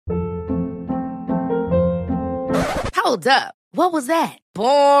Hold up. What was that?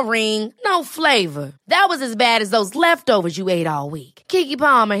 Boring. No flavor. That was as bad as those leftovers you ate all week. Keke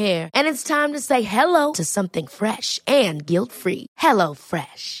Palmer here, and it's time to say hello to something fresh and guilt-free. Hello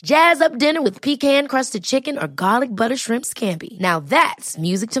Fresh. Jazz up dinner with pecan-crusted chicken or garlic butter shrimp scampi. Now that's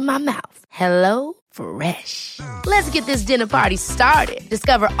music to my mouth. Hello Fresh. Let's get this dinner party started.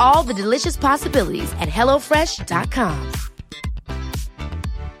 Discover all the delicious possibilities at hellofresh.com.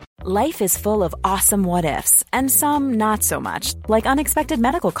 Life is full of awesome what-ifs, and some not so much, like unexpected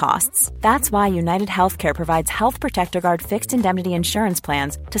medical costs. That's why United Healthcare provides Health Protector Guard fixed indemnity insurance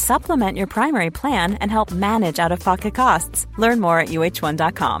plans to supplement your primary plan and help manage out-of-pocket costs. Learn more at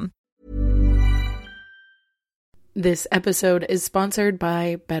uh1.com. This episode is sponsored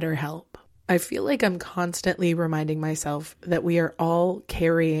by BetterHelp. I feel like I'm constantly reminding myself that we are all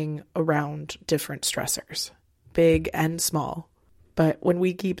carrying around different stressors, big and small. But when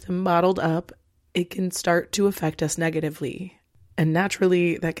we keep them bottled up, it can start to affect us negatively. And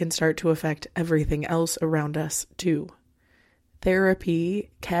naturally, that can start to affect everything else around us too. Therapy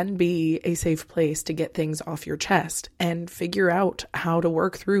can be a safe place to get things off your chest and figure out how to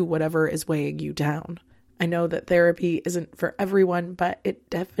work through whatever is weighing you down. I know that therapy isn't for everyone, but it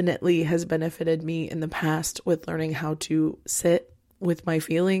definitely has benefited me in the past with learning how to sit with my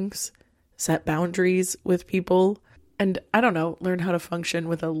feelings, set boundaries with people, and I don't know, learn how to function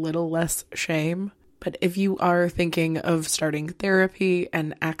with a little less shame. But if you are thinking of starting therapy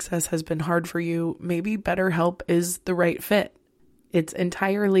and access has been hard for you, maybe BetterHelp is the right fit. It's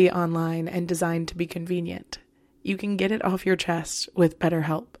entirely online and designed to be convenient. You can get it off your chest with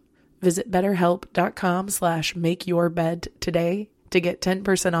BetterHelp. Visit betterhelp.com/makeyourbed today to get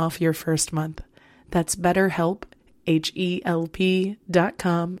 10% off your first month. That's BetterHelp,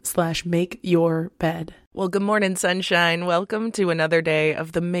 HELP.com/makeyourbed. Well, good morning, sunshine. Welcome to another day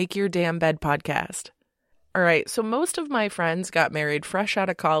of the Make Your Damn Bed podcast. All right, so most of my friends got married fresh out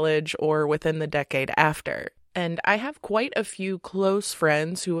of college or within the decade after. And I have quite a few close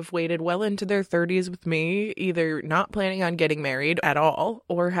friends who have waited well into their 30s with me, either not planning on getting married at all,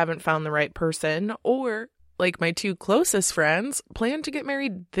 or haven't found the right person, or, like my two closest friends, plan to get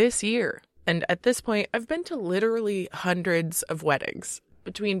married this year. And at this point, I've been to literally hundreds of weddings.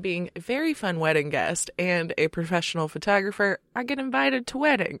 Between being a very fun wedding guest and a professional photographer, I get invited to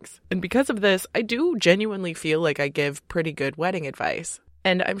weddings. And because of this, I do genuinely feel like I give pretty good wedding advice.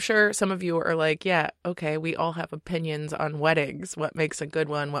 And I'm sure some of you are like, yeah, okay, we all have opinions on weddings. What makes a good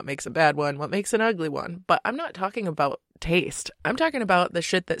one? What makes a bad one? What makes an ugly one? But I'm not talking about taste. I'm talking about the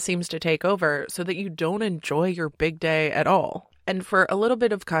shit that seems to take over so that you don't enjoy your big day at all. And for a little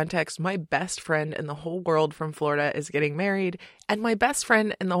bit of context, my best friend in the whole world from Florida is getting married, and my best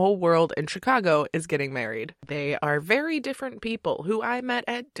friend in the whole world in Chicago is getting married. They are very different people who I met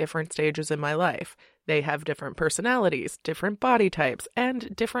at different stages in my life. They have different personalities, different body types,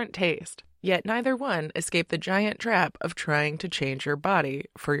 and different taste. Yet neither one escaped the giant trap of trying to change your body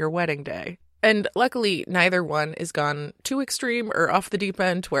for your wedding day. And luckily, neither one is gone too extreme or off the deep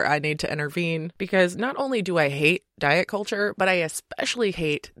end where I need to intervene, because not only do I hate diet culture, but I especially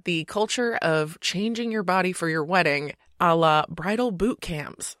hate the culture of changing your body for your wedding, a la bridal boot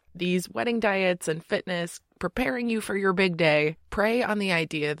camps. These wedding diets and fitness preparing you for your big day prey on the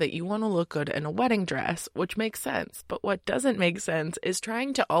idea that you want to look good in a wedding dress, which makes sense. But what doesn't make sense is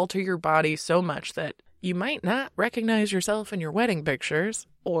trying to alter your body so much that you might not recognize yourself in your wedding pictures,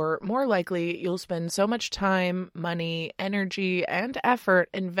 or more likely, you'll spend so much time, money, energy, and effort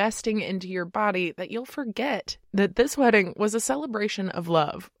investing into your body that you'll forget that this wedding was a celebration of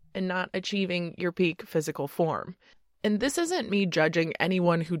love and not achieving your peak physical form. And this isn't me judging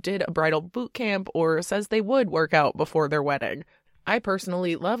anyone who did a bridal boot camp or says they would work out before their wedding. I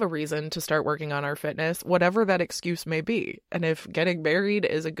personally love a reason to start working on our fitness, whatever that excuse may be. And if getting married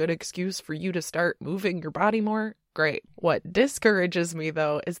is a good excuse for you to start moving your body more, great. What discourages me,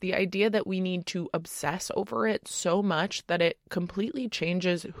 though, is the idea that we need to obsess over it so much that it completely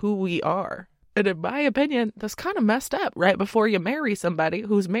changes who we are. And in my opinion, that's kind of messed up right before you marry somebody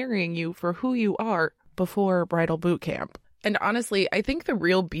who's marrying you for who you are before bridal boot camp. And honestly, I think the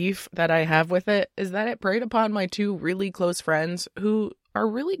real beef that I have with it is that it preyed upon my two really close friends who are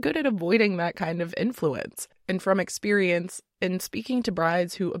really good at avoiding that kind of influence. And from experience, in speaking to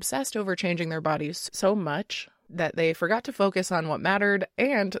brides who obsessed over changing their bodies so much that they forgot to focus on what mattered,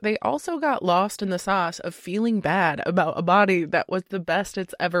 and they also got lost in the sauce of feeling bad about a body that was the best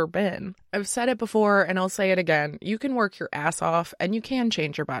it's ever been. I've said it before and I'll say it again, you can work your ass off and you can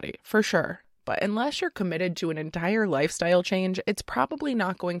change your body, for sure. But unless you're committed to an entire lifestyle change, it's probably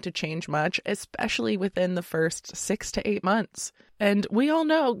not going to change much, especially within the first 6 to 8 months. And we all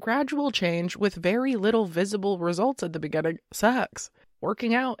know gradual change with very little visible results at the beginning sucks.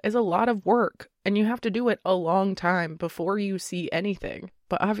 Working out is a lot of work, and you have to do it a long time before you see anything.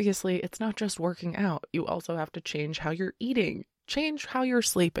 But obviously, it's not just working out. You also have to change how you're eating, change how you're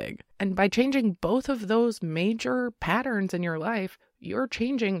sleeping. And by changing both of those major patterns in your life, you're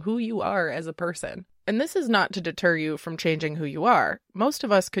changing who you are as a person. And this is not to deter you from changing who you are. Most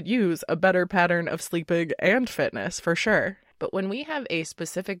of us could use a better pattern of sleeping and fitness for sure. But when we have a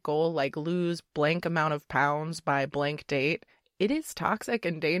specific goal like lose blank amount of pounds by blank date, it is toxic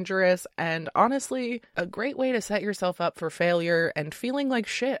and dangerous and honestly a great way to set yourself up for failure and feeling like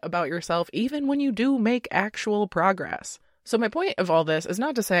shit about yourself even when you do make actual progress. So my point of all this is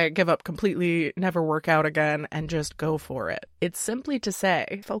not to say give up completely, never work out again, and just go for it. It's simply to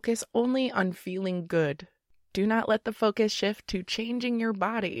say focus only on feeling good. Do not let the focus shift to changing your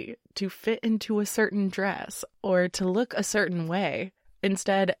body to fit into a certain dress or to look a certain way.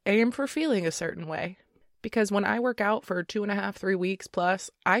 Instead, aim for feeling a certain way. Because when I work out for 2.5, 3 weeks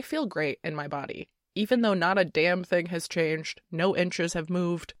plus, I feel great in my body. Even though not a damn thing has changed, no inches have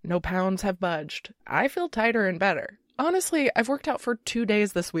moved, no pounds have budged, I feel tighter and better. Honestly, I've worked out for 2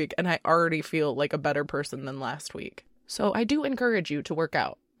 days this week and I already feel like a better person than last week. So I do encourage you to work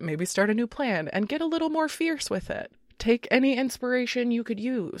out. Maybe start a new plan and get a little more fierce with it. Take any inspiration you could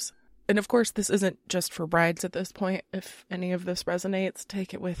use. And of course, this isn't just for brides at this point. If any of this resonates,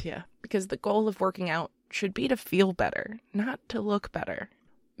 take it with you. Because the goal of working out should be to feel better, not to look better.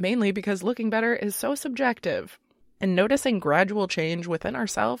 Mainly because looking better is so subjective. And noticing gradual change within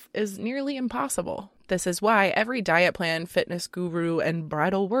ourselves is nearly impossible. This is why every diet plan, fitness guru, and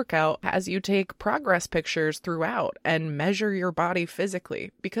bridal workout has you take progress pictures throughout and measure your body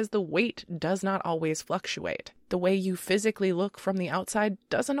physically, because the weight does not always fluctuate. The way you physically look from the outside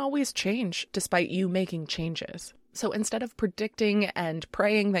doesn't always change despite you making changes. So instead of predicting and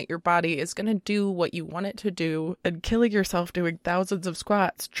praying that your body is going to do what you want it to do and killing yourself doing thousands of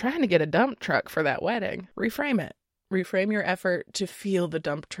squats trying to get a dump truck for that wedding, reframe it. Reframe your effort to feel the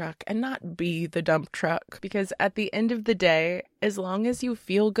dump truck and not be the dump truck. Because at the end of the day, as long as you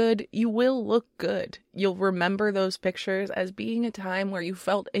feel good, you will look good. You'll remember those pictures as being a time where you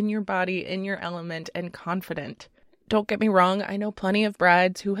felt in your body, in your element, and confident. Don't get me wrong, I know plenty of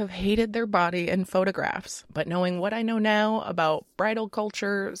brides who have hated their body in photographs. But knowing what I know now about bridal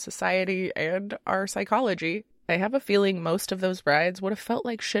culture, society, and our psychology, I have a feeling most of those brides would have felt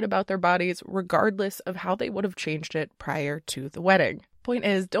like shit about their bodies regardless of how they would have changed it prior to the wedding. Point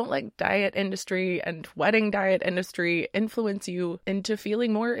is, don't let diet industry and wedding diet industry influence you into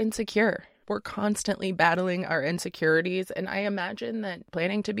feeling more insecure. We're constantly battling our insecurities, and I imagine that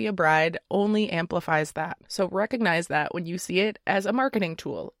planning to be a bride only amplifies that. So recognize that when you see it as a marketing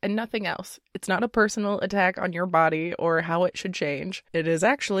tool and nothing else. It's not a personal attack on your body or how it should change. It is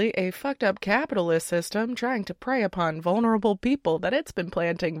actually a fucked up capitalist system trying to prey upon vulnerable people that it's been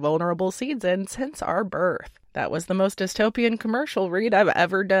planting vulnerable seeds in since our birth. That was the most dystopian commercial read I've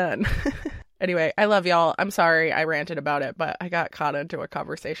ever done. Anyway, I love y'all. I'm sorry I ranted about it, but I got caught into a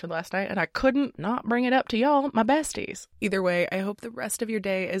conversation last night and I couldn't not bring it up to y'all, my besties. Either way, I hope the rest of your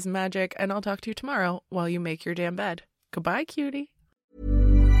day is magic, and I'll talk to you tomorrow while you make your damn bed. Goodbye, cutie.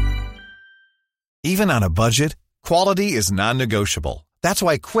 Even on a budget, quality is non-negotiable. That's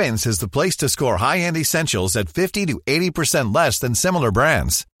why Quince is the place to score high-end essentials at 50 to 80% less than similar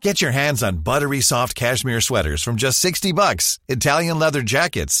brands. Get your hands on buttery soft cashmere sweaters from just $60, Italian leather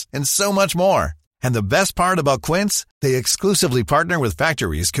jackets, and so much more. And the best part about Quince, they exclusively partner with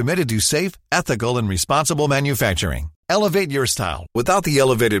factories committed to safe, ethical, and responsible manufacturing. Elevate your style without the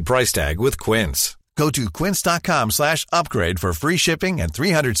elevated price tag with Quince. Go to quince.com/upgrade for free shipping and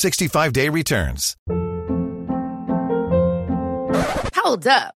 365-day returns. Hold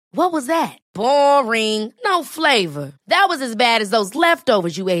up. What was that? Boring. No flavor. That was as bad as those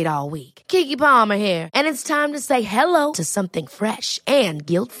leftovers you ate all week. Keke Palmer here, and it's time to say hello to something fresh and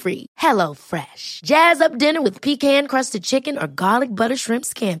guilt-free. Hello Fresh. Jazz up dinner with pecan-crusted chicken or garlic butter shrimp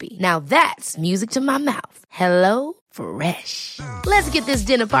scampi. Now that's music to my mouth. Hello Fresh. Let's get this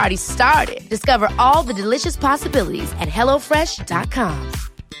dinner party started. Discover all the delicious possibilities at HelloFresh.com.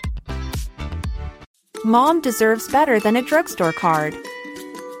 Mom deserves better than a drugstore card.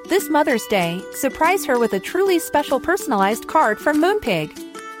 This Mother's Day, surprise her with a truly special personalized card from Moonpig.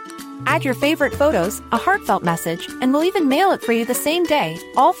 Add your favorite photos, a heartfelt message, and we'll even mail it for you the same day,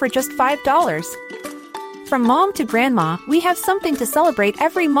 all for just $5. From mom to grandma, we have something to celebrate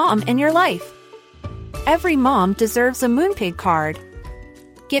every mom in your life. Every mom deserves a Moonpig card.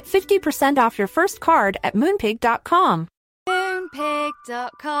 Get 50% off your first card at moonpig.com.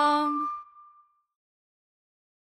 Moonpig.com.